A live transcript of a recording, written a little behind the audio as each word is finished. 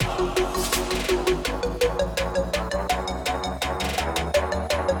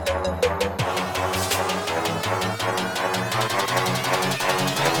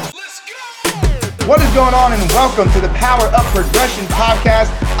is going on, and welcome to the Power Up Progression podcast.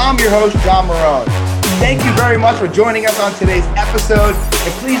 I'm your host, John Marone. Thank you very much for joining us on today's episode.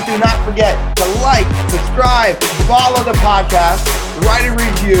 And please do not forget to like, subscribe, follow the podcast, write a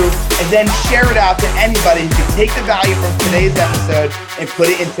review, and then share it out to anybody who can take the value from today's episode and put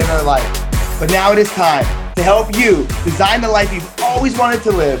it into their life. But now it is time to help you design the life you've always wanted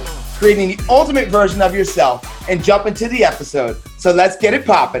to live, creating the ultimate version of yourself, and jump into the episode. So let's get it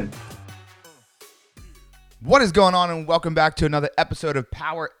popping. What is going on, and welcome back to another episode of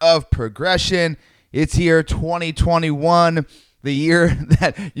Power of Progression. It's here, 2021, the year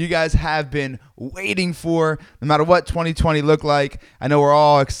that you guys have been waiting for. No matter what 2020 looked like, I know we're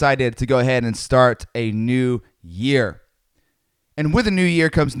all excited to go ahead and start a new year. And with a new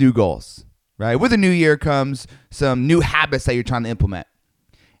year comes new goals, right? With a new year comes some new habits that you're trying to implement.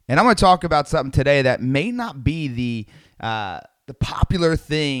 And I'm going to talk about something today that may not be the popular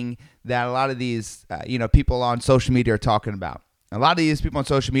thing that a lot of these people on social media are talking about. A lot of these people on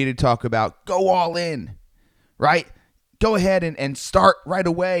social media talk about go all in, right? Go ahead and start right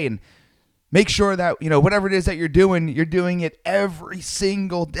away and make sure that, whatever it is that you're doing it every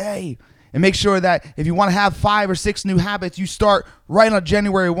single day. And make sure that if you want to have 5 or 6 new habits, you start right on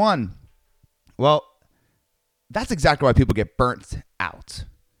January 1. Well, that's exactly why people get burnt out.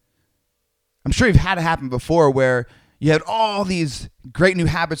 I'm sure you've had it happen before where you had all these great new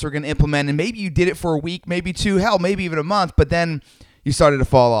habits we're going to implement, and maybe you did it for a week, maybe 2, hell, maybe even a month, but then you started to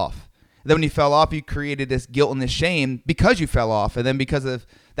fall off. And then when you fell off, you created this guilt and this shame because you fell off, and then because of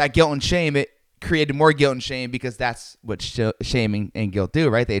that guilt and shame, it created more guilt and shame because that's what shame and guilt do,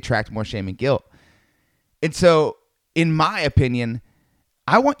 right? They attract more shame and guilt. And so, in my opinion,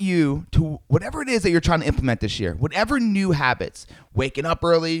 I want you to, whatever it is that you're trying to implement this year, whatever new habits, waking up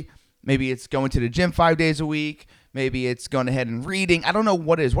early, maybe it's going to the gym 5 days a week, maybe it's going ahead and reading. I don't know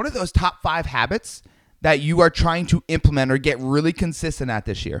what it is. What are those top 5 habits that you are trying to implement or get really consistent at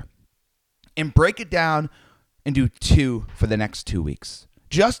this year? And break it down and do 2 for the next 2 weeks.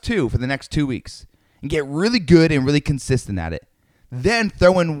 Just 2 for the next 2 weeks. And get really good and really consistent at it. Then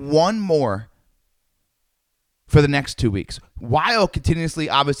throw in 1 more for the next 2 weeks, while continuously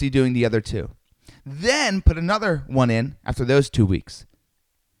obviously doing the other 2. Then put another 1 in after those 2 weeks.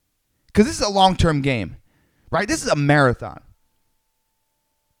 Because this is a long-term game. Right? This is a marathon.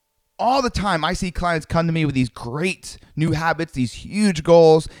 All the time, I see clients come to me with these great new habits, these huge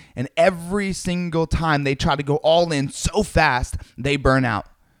goals, and every single time they try to go all in so fast, they burn out.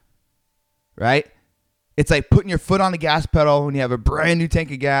 Right? It's like putting your foot on the gas pedal when you have a brand new tank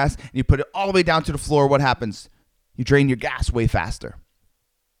of gas, and you put it all the way down to the floor. What happens? You drain your gas way faster.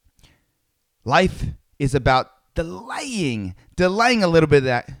 Life is about delaying a little bit of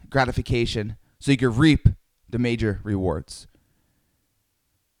that gratification so you can reap the major rewards.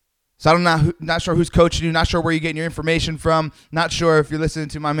 So I'm not sure who's coaching you, not sure where you're getting your information from, not sure if you're listening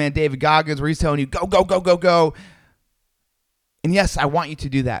to my man David Goggins where he's telling you go, go, go, go, go. And yes, I want you to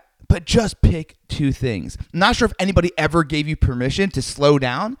do that, but just pick 2 things. I'm not sure if anybody ever gave you permission to slow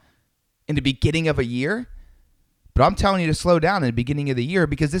down in the beginning of a year, but I'm telling you to slow down in the beginning of the year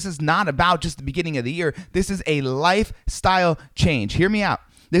because this is not about just the beginning of the year. This is a lifestyle change. Hear me out.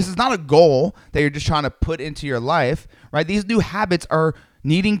 This is not a goal that you're just trying to put into your life, right? These new habits are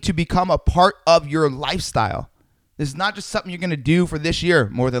needing to become a part of your lifestyle. This is not just something you're going to do for this year,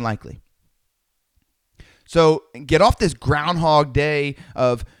 more than likely. So get off this Groundhog Day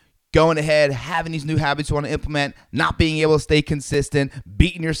of going ahead, having these new habits you want to implement, not being able to stay consistent,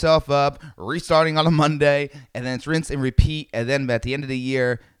 beating yourself up, restarting on a Monday, and then it's rinse and repeat. And then at the end of the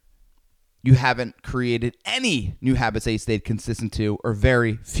year, you haven't created any new habits that you stayed consistent to, or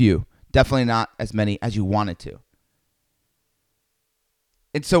very few. Definitely not as many as you wanted to.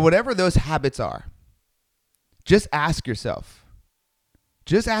 And so whatever those habits are, just ask yourself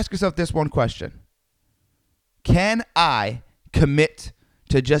this one question. Can I commit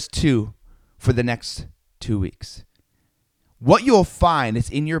to just 2 for the next 2 weeks? What you'll find is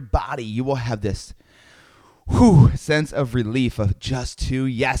in your body, you will have this sense of relief of just 2.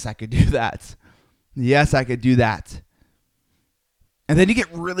 Yes, I could do that. Yes, I could do that. And then you get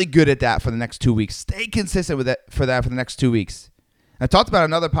really good at that for the next 2 weeks. Stay consistent with it for the next 2 weeks. I talked about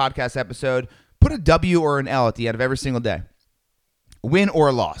another podcast episode. Put a W or an L at the end of every single day. Win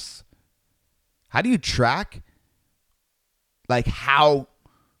or loss. How do you track like how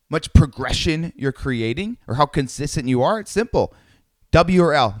much progression you're creating or how consistent you are? It's simple. W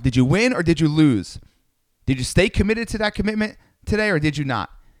or L. Did you win or did you lose? Did you stay committed to that commitment today or did you not?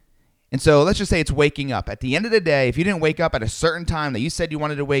 And so let's just say it's waking up. At the end of the day, if you didn't wake up at a certain time that you said you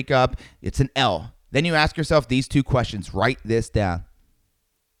wanted to wake up, it's an L. Then you ask yourself these 2 questions. Write this down.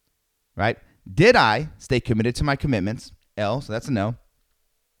 Right? did I stay committed to my commitments? L, so that's a no.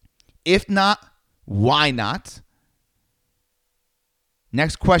 If not, why not?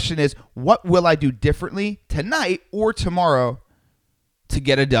 Next question is, what will I do differently tonight or tomorrow to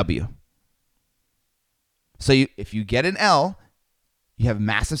get a W? So if you get an L, you have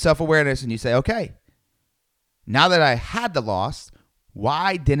massive self-awareness and you say, okay, now that I had the loss,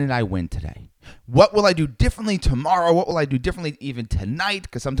 why didn't I win today? What will I do differently tomorrow? What will I do differently even tonight?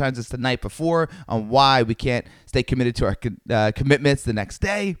 Because sometimes it's the night before on why we can't stay committed to our commitments the next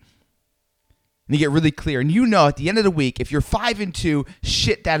day. And you get really clear. And you know at the end of the week, if you're 5-2,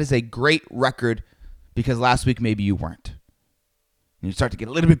 shit, that is a great record because last week maybe you weren't. And you start to get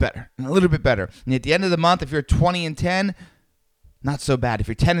a little bit better and a little bit better. And at the end of the month, if you're 20-10, not so bad. If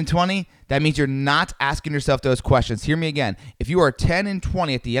you're 10-20, that means you're not asking yourself those questions. Hear me again. If you are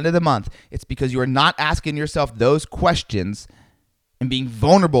 10-20 at the end of the month, it's because you are not asking yourself those questions and being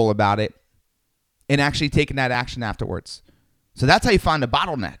vulnerable about it and actually taking that action afterwards. So that's how you find a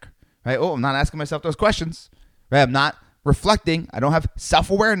bottleneck, right? Oh, I'm not asking myself those questions, right? I'm not reflecting. I don't have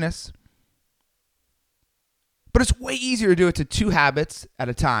self-awareness. But it's way easier to do it to 2 habits at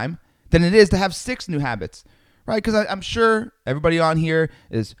a time than it is to have 6 new habits. Right, because I'm sure everybody on here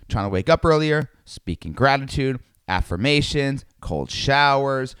is trying to wake up earlier, speaking gratitude, affirmations, cold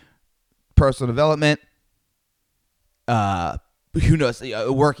showers, personal development, who knows,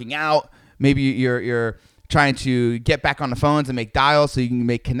 working out. Maybe you're trying to get back on the phones and make dials so you can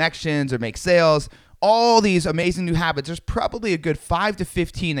make connections or make sales. All these amazing new habits. There's probably a good 5 to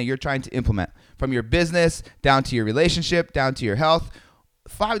 15 that you're trying to implement from your business down to your relationship, down to your health.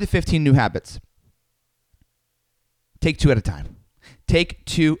 5 to 15 new habits. Take 2 at a time. Take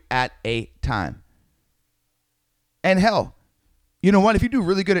 2 at a time. And hell, you know what? If you do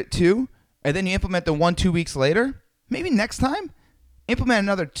really good at 2 and then you implement the 1-2 weeks later, maybe next time, implement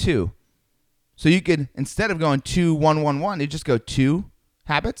another 2. So you could, instead of going 2, 1, 1, 1, you just go 2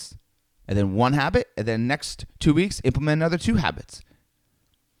 habits and then 1 habit. And then next 2 weeks, implement another 2 habits.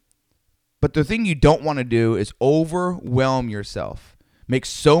 But the thing you don't want to do is overwhelm yourself. Make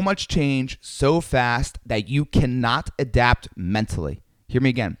so much change so fast that you cannot adapt mentally. Hear me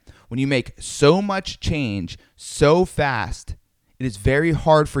again. When you make so much change so fast, it is very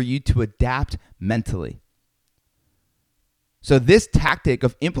hard for you to adapt mentally. So this tactic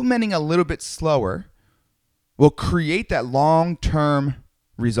of implementing a little bit slower will create that long-term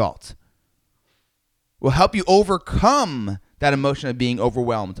result. Will help you overcome that emotion of being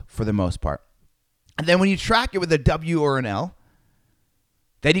overwhelmed for the most part. And then when you track it with a W or an L,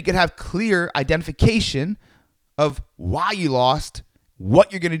 then you can have clear identification of why you lost,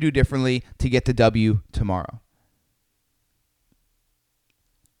 what you're going to do differently to get the W tomorrow.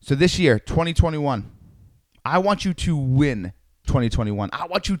 So this year, 2021, I want you to win 2021. I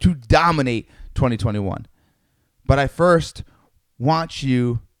want you to dominate 2021. But I first want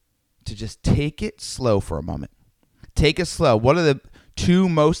you to just take it slow for a moment. Take it slow. What are the 2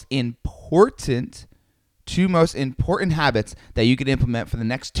 most important habits that you can implement for the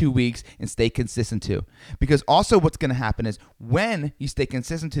next 2 weeks and stay consistent to? Because also what's going to happen is when you stay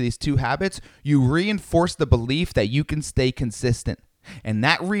consistent to these 2 habits, you reinforce the belief that you can stay consistent. And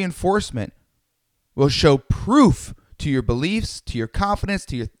that reinforcement will show proof to your beliefs, to your confidence,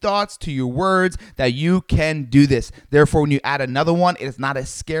 to your thoughts, to your words that you can do this. Therefore, when you add another one, it is not as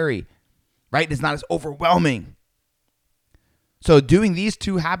scary, right? It's not as overwhelming. So doing these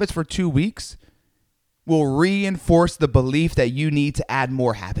 2 habits for 2 weeks will reinforce the belief that you need to add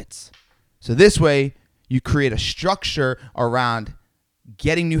more habits. So this way, you create a structure around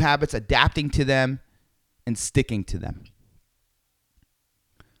getting new habits, adapting to them, and sticking to them.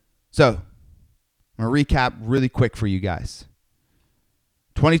 So I'm going to recap really quick for you guys.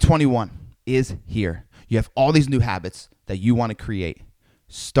 2021 is here. You have all these new habits that you want to create.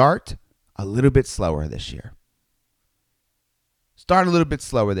 Start a little bit slower this year. Start a little bit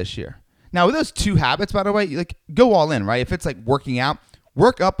slower this year. Now, with those 2 habits, by the way, like go all in, right? If it's like working out,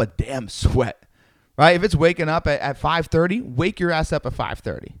 work up a damn sweat, right? If it's waking up at 5:30, wake your ass up at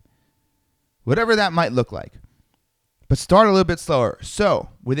 5:30. Whatever that might look like. But start a little bit slower. So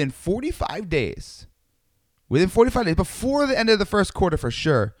within 45 days, before the end of the first quarter for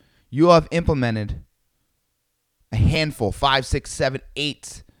sure, you will have implemented a handful, 5, 6, 7,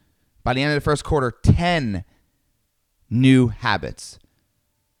 8. By the end of the first quarter, 10 new habits.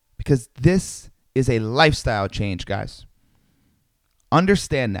 Because this is a lifestyle change, guys.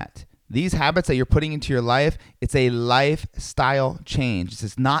 Understand that. These habits that you're putting into your life, it's a lifestyle change. This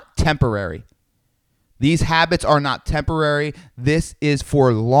is not temporary. These habits are not temporary. This is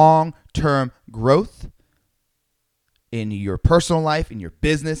for long-term growth in your personal life, in your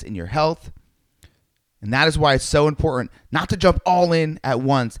business, in your health. And that is why it's so important not to jump all in at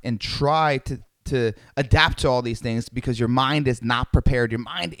once and try to adapt to all these things, because your mind is not prepared. Your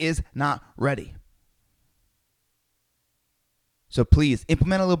mind is not ready. So please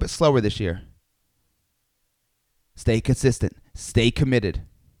implement a little bit slower this year. Stay consistent. Stay committed.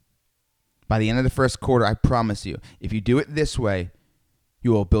 By the end of the first quarter, I promise you, if you do it this way,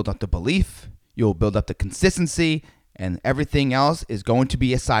 you will build up the belief, you will build up the consistency, and everything else is going to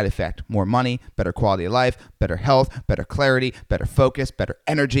be a side effect. More money, better quality of life, better health, better clarity, better focus, better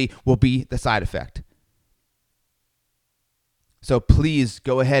energy will be the side effect. So please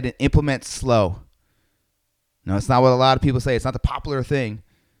go ahead and implement slow. No, it's not what a lot of people say. It's not the popular thing.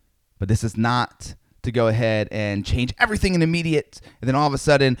 But this is not to go ahead and change everything in immediate, and then all of a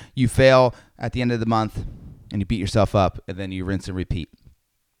sudden you fail at the end of the month and you beat yourself up, and then you rinse and repeat.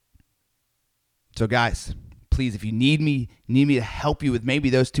 So guys, please, if you need me to help you with maybe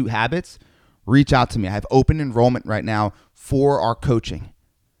those two habits, reach out to me. I have open enrollment right now for our coaching.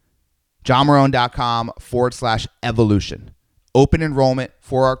 JohnMarone.com/evolution. Open enrollment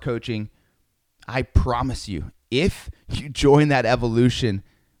for our coaching. I promise you, if you join that evolution,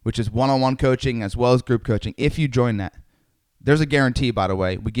 which is one-on-one coaching as well as group coaching, if you join that, there's a guarantee, by the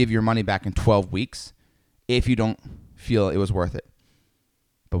way. We give your money back in 12 weeks if you don't feel it was worth it.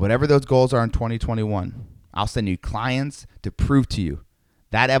 But whatever those goals are in 2021, I'll send you clients to prove to you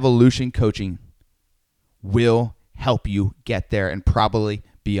that evolution coaching will help you get there and probably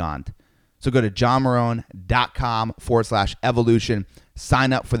beyond. So go to johnmarone.com/evolution.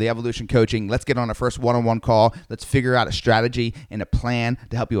 Sign up for the evolution coaching. Let's get on our first one-on-one call. Let's figure out a strategy and a plan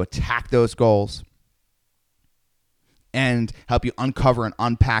to help you attack those goals and help you uncover and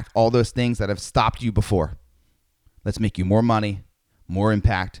unpack all those things that have stopped you before. Let's make you more money, more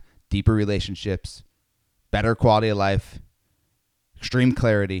impact, deeper relationships, better quality of life, extreme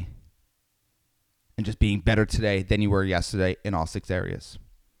clarity, and just being better today than you were yesterday in all 6 areas.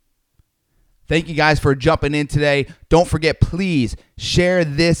 Thank you guys for jumping in today. Don't forget, please share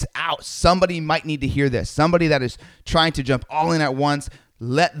this out. Somebody might need to hear this. Somebody that is trying to jump all in at once,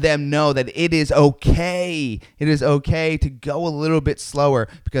 let them know that it is okay. It is okay to go a little bit slower,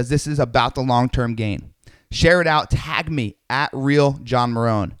 because this is about the long-term gain. Share it out. Tag me at Real John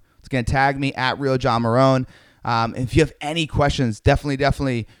Marone. It's going to tag me at Real John Marone. If you have any questions,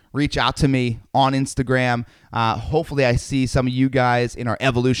 definitely reach out to me on Instagram. Hopefully I see some of you guys in our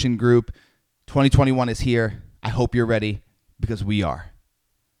evolution group. 2021 is here. I hope you're ready, because we are.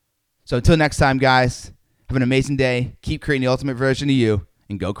 So until next time, guys, have an amazing day. Keep creating the ultimate version of you,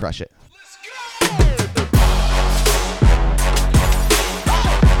 and go crush it.